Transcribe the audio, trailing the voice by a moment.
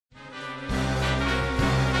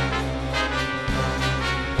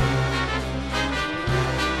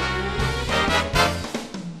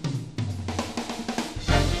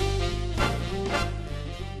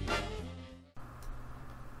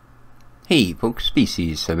Hey folks,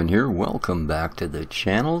 Species7 here. Welcome back to the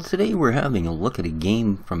channel. Today we're having a look at a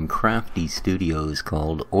game from Crafty Studios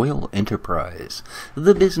called Oil Enterprise,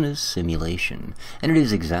 the business simulation. And it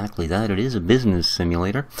is exactly that. It is a business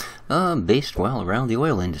simulator based, well, around the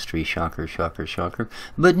oil industry. Shocker, shocker, shocker.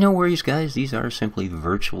 But no worries, guys. These are simply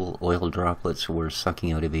virtual oil droplets we're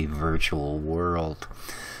sucking out of a virtual world.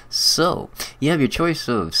 So, you have your choice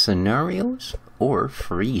of scenarios or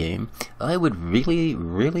free game. I would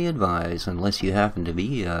really advise, unless you happen to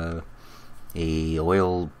be a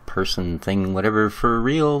oil person thing, whatever, for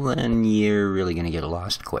real, then you're really going to get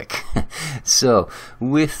lost quick. So,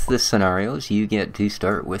 with the scenarios, you get to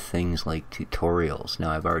start with things like tutorials.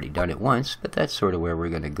 Now, I've already done it once, but that's sort of where we're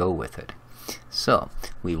going to go with it. So,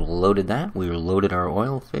 we loaded that, we loaded our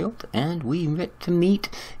oil field, and we get to meet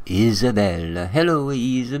Isabelle. Hello,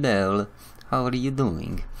 Isabelle. How are you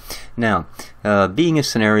doing? Now, being a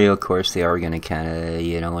scenario, of course, they are going to kind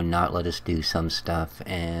of, not let us do some stuff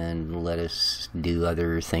and let us do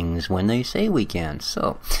other things when they say we can.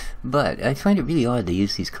 So, but I find it really odd to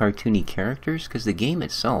use these cartoony characters because the game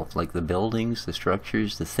itself, like the buildings, the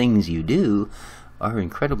structures, the things you do, are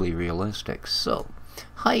incredibly realistic. So,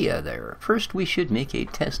 hiya there. First, we should make a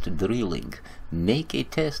test drilling. Make a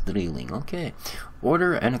test drilling. Okay.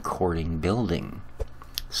 Order an according building.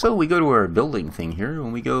 So we go to our building thing here,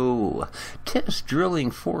 and we go test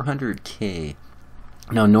drilling 400K.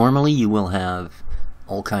 Now, normally you will have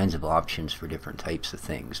all kinds of options for different types of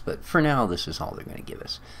things, but for now, this is all they're going to give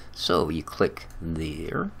us. So you click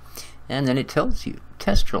there, and then it tells you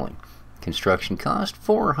test drilling. Construction cost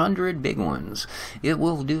 400 big ones. It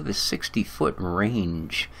will do a 60-foot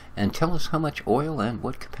range and tell us how much oil and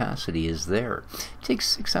what capacity is there. It takes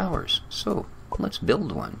 6 hours, so let's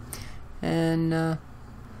build one. And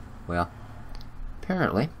well,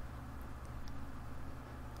 apparently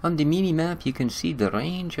on the mini-map you can see the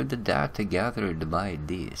range of the data gathered by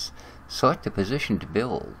this. Select a position to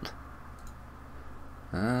build.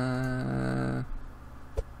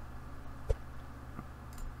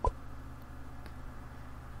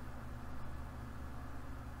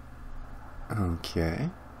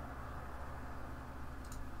 Okay.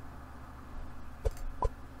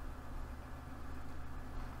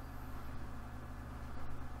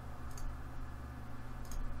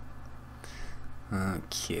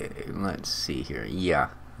 Okay, let's see here. Yeah,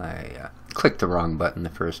 I clicked the wrong button the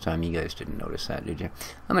first time. You guys didn't notice that, did you?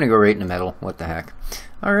 I'm going to go right in the middle. What the heck?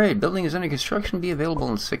 Alright, building is under construction. Be available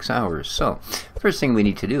in 6 hours. So, first thing we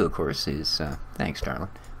need to do, of course, is, thanks, darling,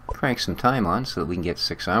 crank some time on so that we can get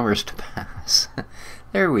 6 hours to pass.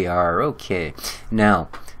 There we are. Okay. Now,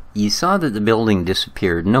 you saw that the building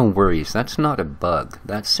disappeared. No worries. That's not a bug.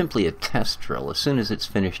 That's simply a test drill. As soon as it's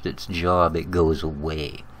finished its job, it goes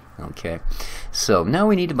away. Okay, so now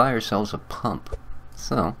we need to buy ourselves a pump.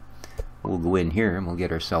 So we'll go in here and we'll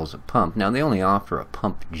get ourselves a pump. Now they only offer a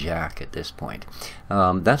pump jack at this point.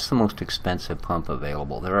 That's the most expensive pump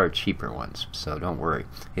available. There are cheaper ones, so don't worry.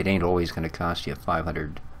 It ain't always going to cost you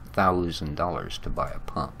 $500,000 to buy a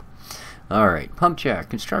pump. Alright, pump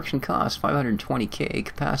jack. Construction cost 520K.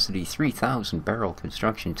 Capacity 3,000 barrel.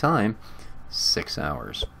 Construction time 6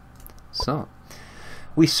 hours. So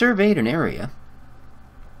we surveyed an area.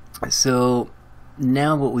 So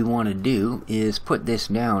now what we want to do is put this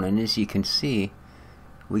down, and as you can see,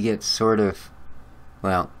 we get sort of,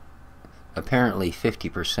 well, apparently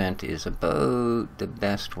 50% is about the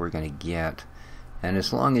best we're going to get. And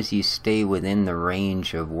as long as you stay within the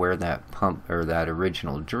range of where that pump or that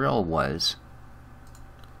original drill was,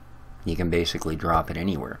 you can basically drop it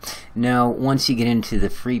anywhere. Now, once you get into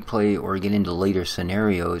the free play or get into later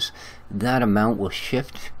scenarios, that amount will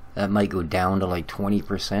shift. That might go down to like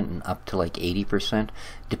 20% and up to like 80%,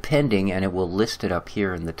 depending, and it will list it up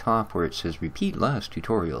here in the top where it says repeat last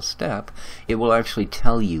tutorial step. It will actually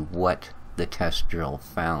tell you what the test drill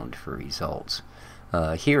found for results.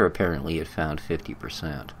 Here apparently it found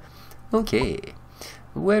 50%. Okay.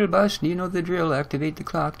 Well, boss, you know the drill. Activate the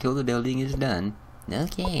clock till the building is done.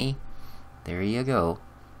 Okay. There you go.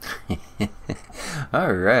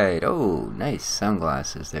 Alright, oh, nice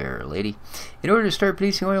sunglasses there, lady. In order to start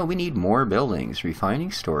producing oil, we need more buildings,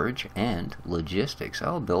 refining, storage, and logistics.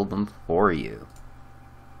 I'll build them for you.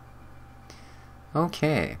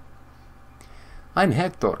 Okay. I'm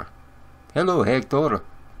Hector. Hello, Hector.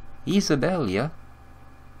 Isabelle, yeah?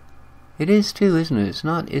 It is too, isn't it? It's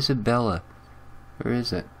not Isabella. Or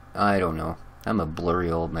is it? I don't know. I'm a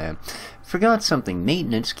blurry old man. Forgot something.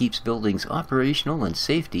 Maintenance keeps buildings operational and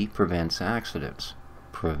safety prevents accidents.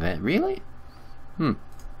 Really?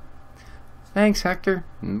 Thanks, Hector.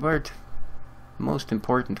 But most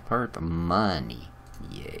important part, money.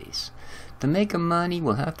 Yes. To make money,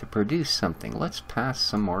 we'll have to produce something. Let's pass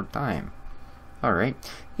some more time. Alright,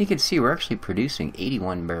 you can see we're actually producing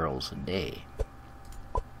 81 barrels a day.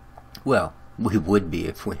 Well, we would be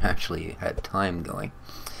if we actually had time going.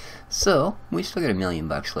 So, we still got $1 million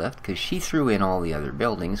left, because she threw in all the other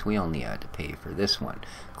buildings. We only had to pay for this one.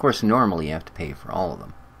 Of course, normally you have to pay for all of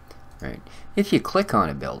them. Right? If you click on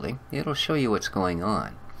a building, it'll show you what's going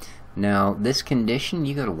on. Now, this condition,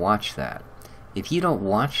 you got to watch that. If you don't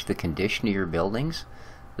watch the condition of your buildings,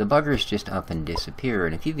 the buggers just up and disappear.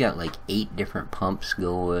 And if you've got like 8 different pumps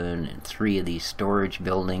going and 3 of these storage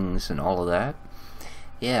buildings and all of that,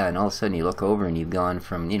 yeah, and all of a sudden you look over and you've gone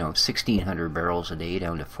from, 1,600 barrels a day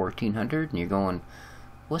down to 1,400, and you're going,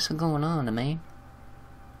 what's going on, man?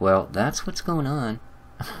 Well, that's what's going on.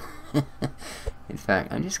 In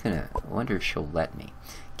fact, I'm just gonna wonder if she'll let me.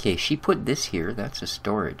 Okay, she put this here. That's a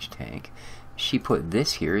storage tank. She put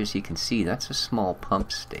this here. As you can see, that's a small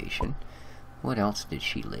pump station. What else did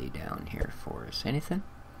she lay down here for us? Anything?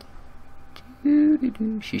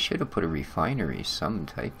 She should have put a refinery some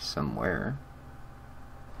type somewhere.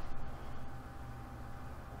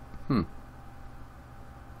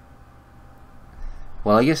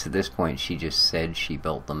 Well, I guess at this point she just said she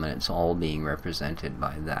built them, and it's all being represented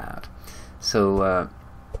by that. So,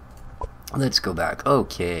 let's go back.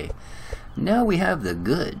 Okay, now we have the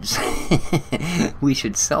goods. We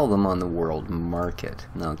should sell them on the world market.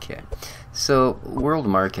 Okay, so world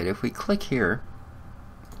market, if we click here,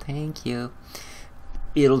 thank you,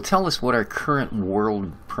 it'll tell us what our current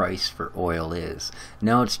world price for oil is.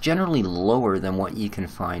 Now, it's generally lower than what you can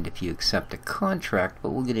find if you accept a contract, but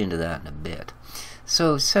we'll get into that in a bit.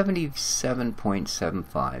 So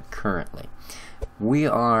 77.75 currently. We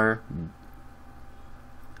are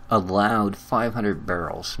allowed 500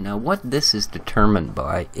 barrels. Now, what this is determined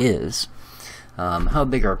by is how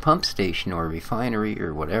big our pump station or refinery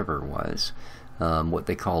or whatever was, what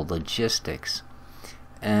they call logistics,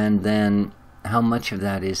 and then how much of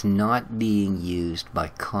that is not being used by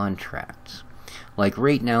contracts. Like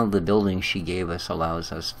right now, the building she gave us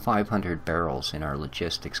allows us 500 barrels in our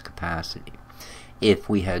logistics capacity. If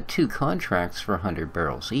we had 2 contracts for 100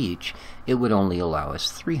 barrels each, it would only allow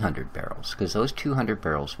us 300 barrels, because those 200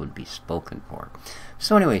 barrels would be spoken for.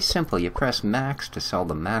 So anyway, simple. You press max to sell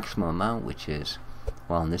the maximum amount, which is,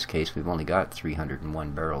 well, in this case, we've only got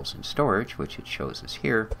 301 barrels in storage, which it shows us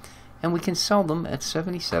here, and we can sell them at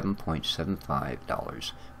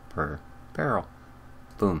 $77.75 per barrel.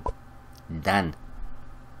 Boom. Done.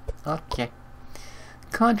 Okay.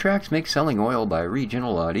 Contracts make selling oil by region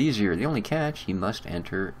a lot easier. The only catch, you must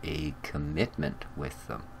enter a commitment with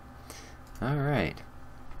them. Alright.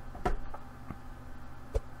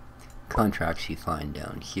 Contracts you find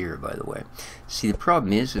down here, by the way. See, the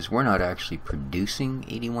problem is we're not actually producing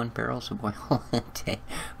 81 barrels of oil a day,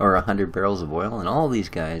 or 100 barrels of oil, and all these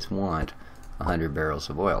guys want 100 barrels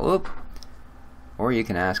of oil. Oop! Or you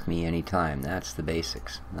can ask me anytime. That's the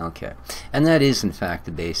basics. Okay. And that is, in fact,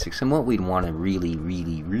 the basics. And what we'd want to really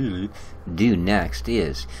do next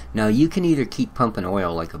is, now you can either keep pumping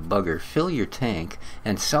oil like a bugger, fill your tank,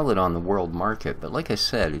 and sell it on the world market. But like I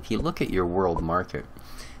said, if you look at your world market,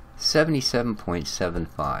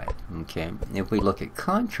 77.75. Okay. If we look at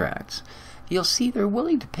contracts, you'll see they're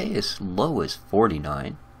willing to pay as low as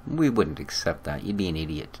 49. We wouldn't accept that. You'd be an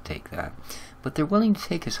idiot to take that. But they're willing to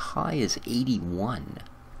take as high as 81,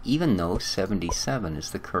 even though 77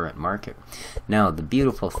 is the current market. Now, the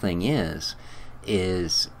beautiful thing is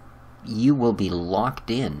you will be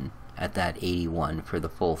locked in at that 81 for the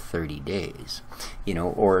full 30 days.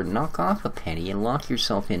 Or knock off a penny and lock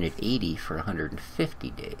yourself in at 80 for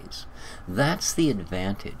 150 days. That's the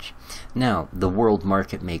advantage. Now, the world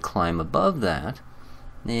market may climb above that,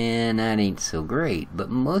 and that ain't so great,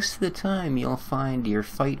 but most of the time you'll find you're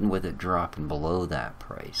fighting with it dropping below that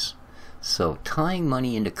price. So tying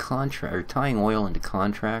money into tying oil into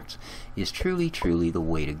contracts is truly the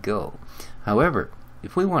way to go. However,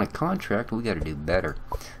 if we want a contract, we got to do better.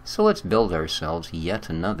 So let's build ourselves yet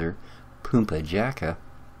another Poompa Jacka,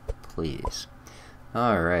 please.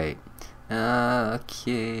 Alright.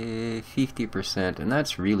 Okay, 50%, and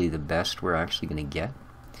that's really the best we're actually going to get.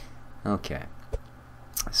 Okay.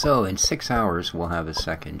 So in 6 hours we'll have a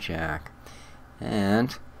second jack,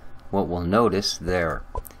 and what we'll notice there,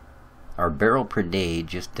 our barrel per day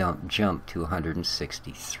just jumped to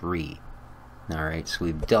 163. Alright, so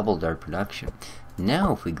we've doubled our production.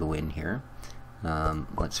 Now if we go in here,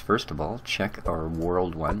 let's first of all check our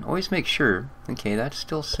world one. Always make sure, okay, that's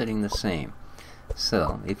still sitting the same.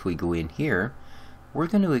 So if we go in here, we're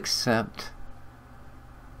going to accept,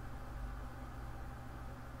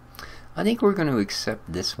 I think we're going to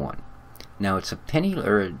accept this one. Now it's a penny,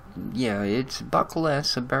 or yeah, it's a buck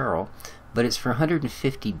less a barrel, but it's for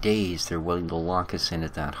 150 days they're willing to lock us in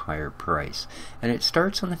at that higher price. And it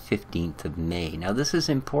starts on the 15th of May. Now this is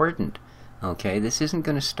important, okay? This isn't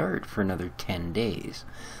going to start for another 10 days.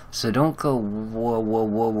 So don't go, whoa, whoa,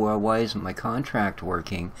 whoa, whoa, why isn't my contract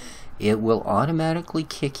working? It will automatically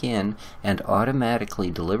kick in and automatically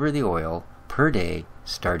deliver the oil per day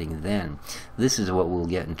starting then. This is what we'll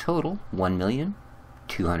get in total,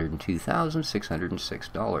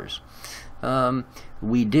 $1,202,606.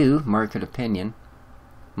 We do, market opinion,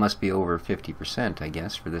 must be over 50%, I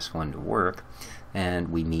guess, for this one to work, and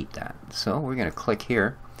we meet that. So we're going to click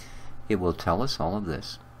here. It will tell us all of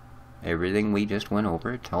this. Everything we just went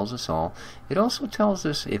over, it tells us all. It also tells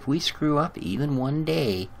us if we screw up even one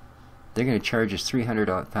day, they're going to charge us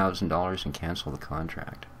 $300,000 and cancel the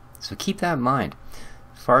contract. So keep that in mind.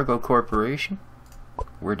 Fargo Corporation,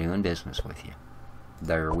 we're doing business with you.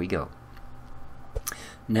 There we go.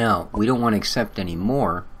 Now, we don't want to accept any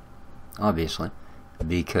more, obviously,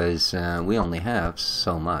 because we only have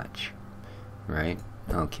so much, right?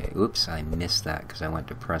 Okay, oops, I missed that because I went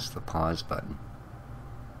to press the pause button.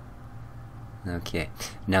 Okay,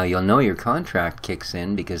 now you'll know your contract kicks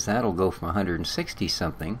in because that'll go from 160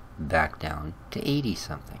 something back down to 80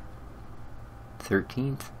 something.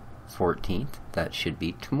 13th, 14th, that should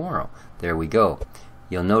be tomorrow. There we go.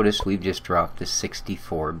 You'll notice we've just dropped to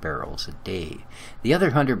 64 barrels a day. The other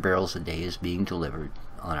 100 barrels a day is being delivered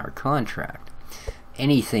on our contract.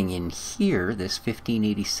 Anything in here, this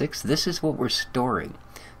 1586, this is what we're storing.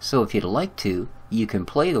 So if you'd like to, you can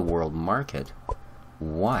play the world market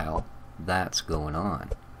while that's going on,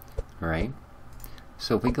 right?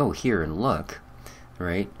 So if we go here and look,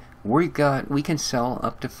 right, we can sell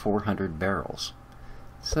up to 400 barrels.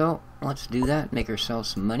 So let's do that, make ourselves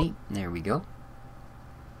some money. There we go.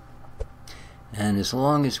 And as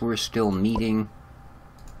long as we're still meeting,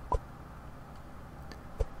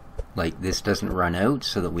 like this doesn't run out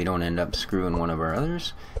so that we don't end up screwing one of our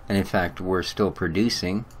others, and in fact we're still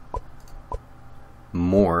producing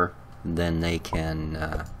more than they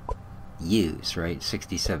can use, right?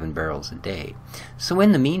 67 barrels a day. So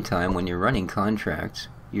in the meantime, when you're running contracts,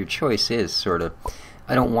 your choice is sort of,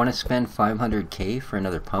 I don't want to spend 500K for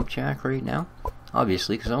another pump jack right now,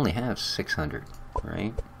 obviously, because I only have 600,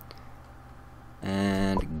 right?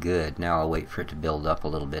 And good. Now I'll wait for it to build up a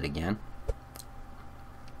little bit again.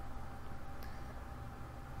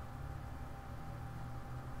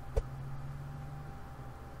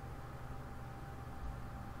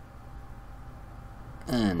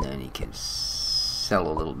 And then you can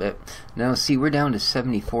sell a little bit. Now see, we're down to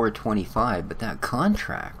 74.25, but that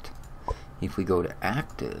contract, if we go to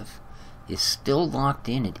active, is still locked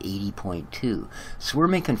in at 80.2. So we're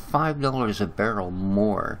making $5 a barrel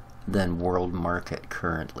more than world market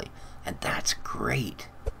currently. And that's great.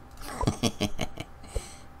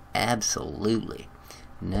 Absolutely.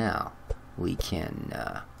 Now we can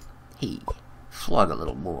flog a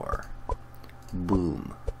little more.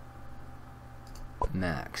 Boom.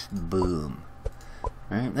 Max. Boom.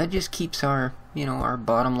 Right? That just keeps our, our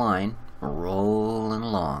bottom line rolling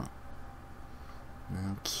along.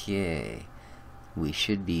 Okay. We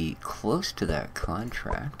should be close to that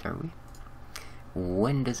contract, are we?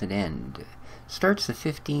 When does it end? Starts the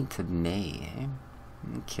 15th of May, eh?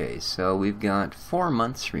 Okay, so we've got 4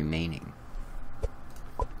 months remaining.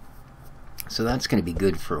 So that's going to be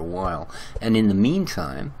good for a while. And in the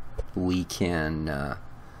meantime, we can,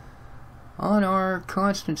 on our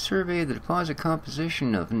constant survey of the deposit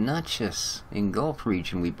composition of Natchez in Gulf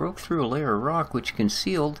region, we broke through a layer of rock which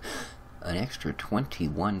concealed an extra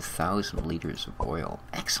 21,000 liters of oil.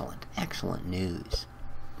 Excellent, excellent news.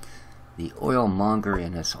 The oil monger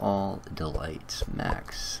in us all delights.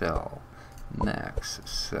 Max sell. Max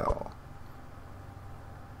sell.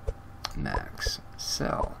 Max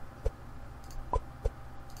sell.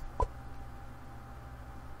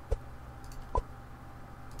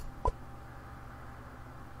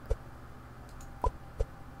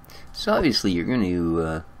 So obviously you're going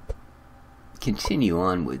to continue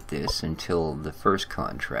on with this until the first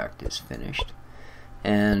contract is finished,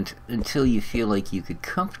 and until you feel like you could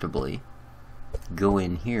comfortably go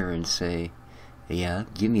in here and say, yeah,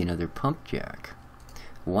 give me another pump jack.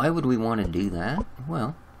 Why would we want to do that?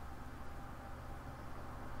 Well,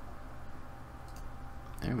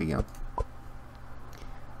 there we go.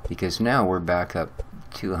 Because now we're back up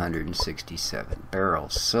to 167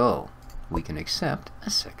 barrels, so we can accept a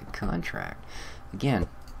second contract. Again,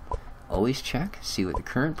 always check, see what the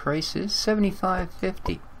current price is.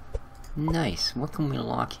 $75.50. Nice. What can we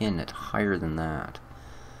lock in at higher than that?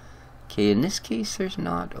 Okay, in this case there's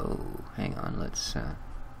not. Oh, hang on, let's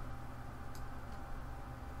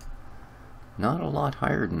Not a lot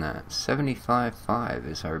higher than that. 75.5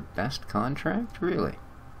 is our best contract? Really?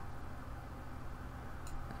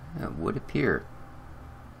 It would appear.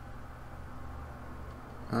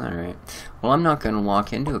 Alright. Well, I'm not going to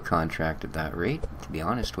lock into a contract at that rate, to be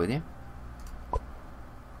honest with you.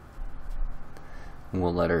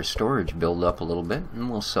 We'll let our storage build up a little bit,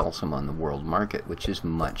 and we'll sell some on the world market, which is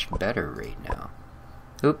much better right now.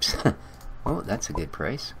 Oops. Oh, that's a good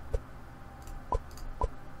price.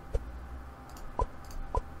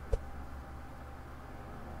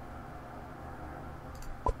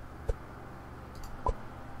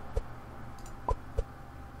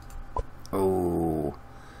 Oh,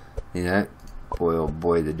 yeah, boy, oh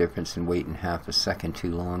boy, the difference in waiting half a second too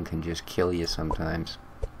long can just kill you sometimes.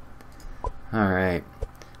 Alright,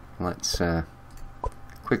 let's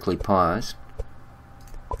quickly pause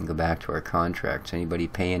and go back to our contracts. Anybody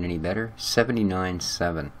paying any better?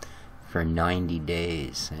 79.7 for 90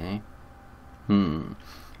 days, eh?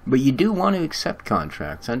 But you do want to accept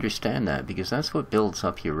contracts, understand that, because that's what builds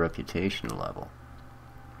up your reputation level.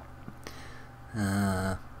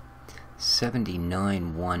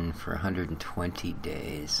 79.1 for 120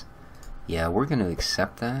 days. Yeah, we're going to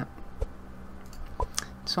accept that.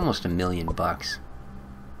 It's almost $1 million.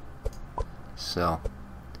 So,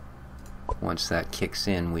 once that kicks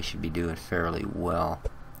in, we should be doing fairly well.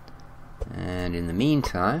 And in the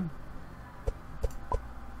meantime,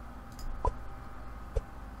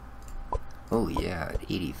 oh yeah, at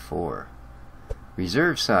 84.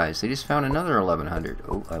 Reserve size, they just found another 1100.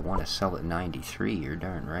 Oh, I want to sell at 93, you're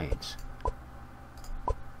darn right.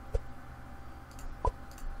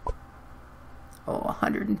 Oh,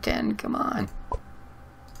 110, come on.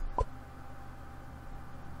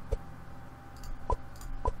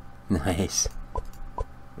 Nice.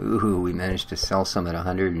 Ooh, we managed to sell some at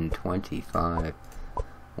 125.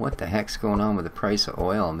 What the heck's going on with the price of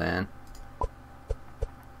oil, man?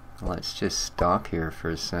 Let's just stop here for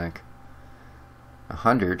a sec.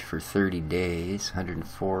 100 for 30 days,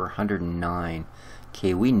 104, 109.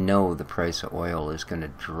 Okay, we know the price of oil is going to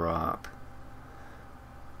drop.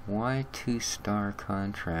 Why 2-star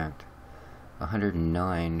contract?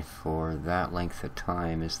 109 for that length of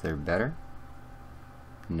time. Is there better?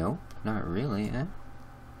 Nope, not really, eh?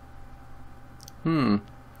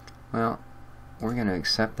 Well, we're going to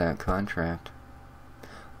accept that contract.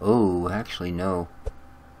 Oh, actually, no.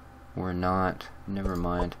 We're not. Never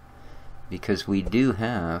mind. Because we do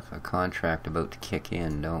have a contract about to kick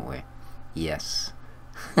in, don't we? Yes.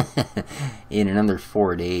 In another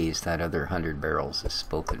 4 days, that other 100 barrels is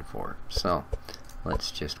spoken for. So,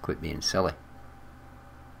 let's just quit being silly.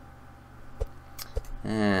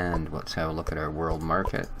 And let's have a look at our world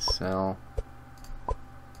market. Sell.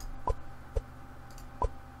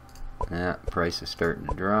 Yeah, price is starting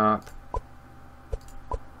to drop.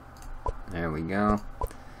 There we go.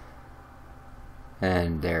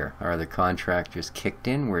 And there, our other contract just kicked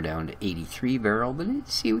in. We're down to 83 barrel, but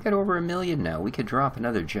see, we got over $1 million now. We could drop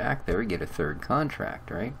another jack there and get a third contract,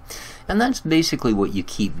 right? And that's basically what you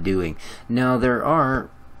keep doing. Now there are,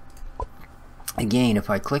 again, if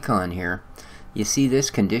I click on here, you see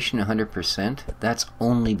this condition 100%? That's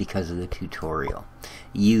only because of the tutorial.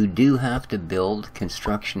 You do have to build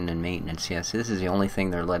construction and maintenance. Yes, this is the only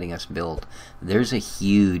thing they're letting us build. There's a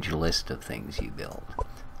huge list of things you build,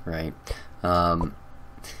 right?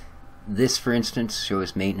 This, for instance,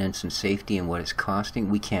 shows maintenance and safety and what it's costing.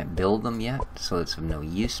 We can't build them yet, so it's of no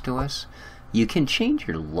use to us. You can change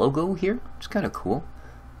your logo here. It's kind of cool.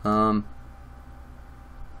 And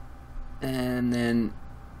then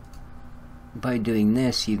by doing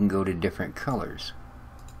this, you can go to different colors.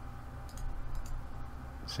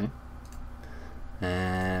 See?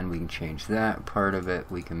 And we can change that part of it.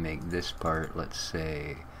 We can make this part, let's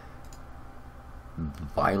say,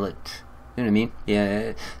 violet. You know what I mean?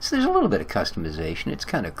 Yeah. So there's a little bit of customization. It's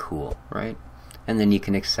kind of cool, right? And then you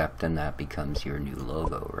can accept, and that becomes your new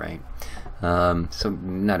logo, right? So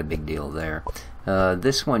not a big deal there.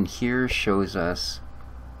 This one here shows us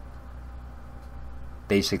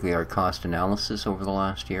basically our cost analysis over the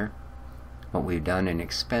last year. What we've done in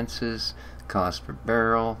expenses, cost per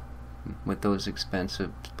barrel, with those expenses,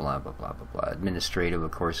 blah, blah, blah, blah, blah. Administrative,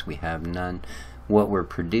 of course, we have none. What we're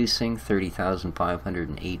producing,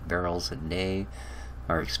 30,508 barrels a day.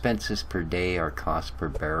 Our expenses per day, our cost per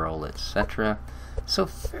barrel, etc. So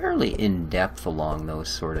fairly in-depth along those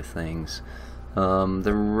sort of things.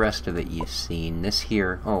 The rest of it you've seen. This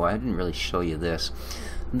here, oh, I didn't really show you this.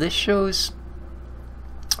 This shows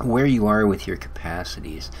where you are with your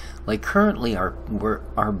capacities. Like currently our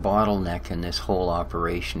bottleneck in this whole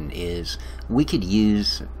operation is we could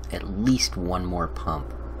use at least one more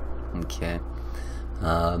pump. Okay.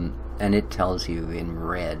 and it tells you in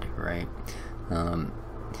red, right?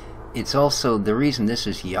 It's also, the reason this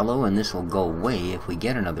is yellow and this will go away if we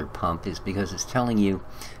get another pump is because it's telling you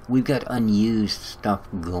we've got unused stuff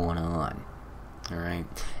going on. Alright,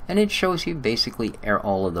 and it shows you basically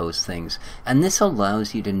all of those things, and this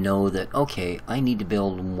allows you to know that, okay, I need to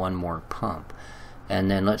build one more pump.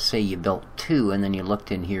 And then let's say you built 2, and then you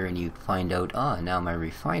looked in here and you find out, now my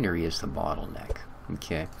refinery is the bottleneck.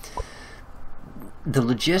 Okay, the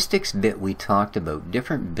logistics bit we talked about,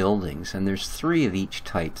 different buildings, and there's 3 of each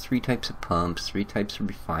type, 3 types of pumps, 3 types of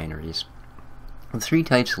refineries, 3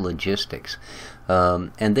 types of logistics,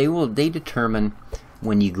 and they determine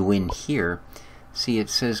when you go in here. See, it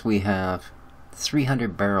says we have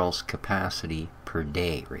 300 barrels capacity per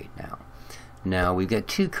day right now. Now, we've got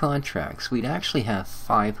 2 contracts. We'd actually have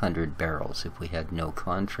 500 barrels if we had no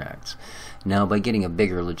contracts. Now, by getting a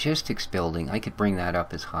bigger logistics building, I could bring that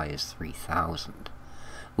up as high as 3,000.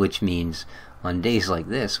 Which means, on days like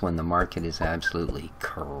this, when the market is absolutely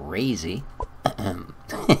crazy,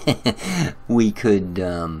 we could,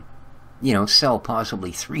 you know, sell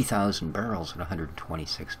possibly 3,000 barrels at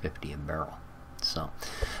 $126.50 a barrel. So,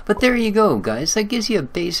 but there you go, guys. That gives you a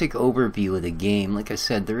basic overview of the game. Like I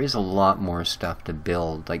said, there is a lot more stuff to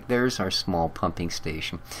build. Like, there's our small pumping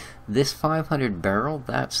station. This 500 barrel,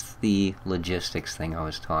 that's the logistics thing I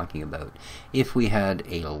was talking about. If we had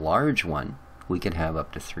a large one, we could have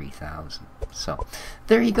up to 3,000. So,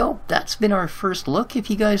 there you go. That's been our first look. If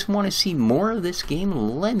you guys want to see more of this game,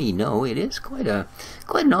 let me know. It is quite an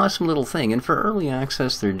awesome little thing. And for early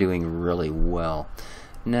access, they're doing really well.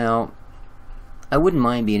 Now, I wouldn't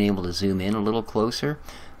mind being able to zoom in a little closer,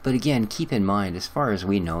 but again, keep in mind, as far as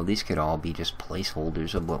we know, these could all be just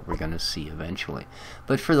placeholders of what we're going to see eventually.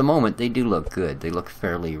 But for the moment, they do look good. They look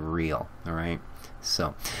fairly real, alright?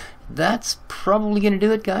 So, that's probably going to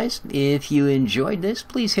do it, guys. If you enjoyed this,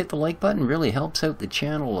 please hit the like button. It really helps out the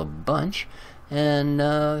channel a bunch.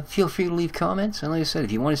 And feel free to leave comments. And like I said,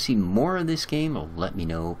 if you want to see more of this game, let me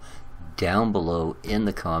know down below in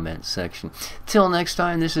the comments section. Till next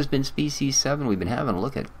time, this has been Species 7. We've been having a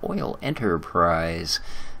look at Oil Enterprise.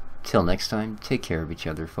 Till next time, take care of each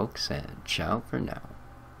other, folks, and ciao for now.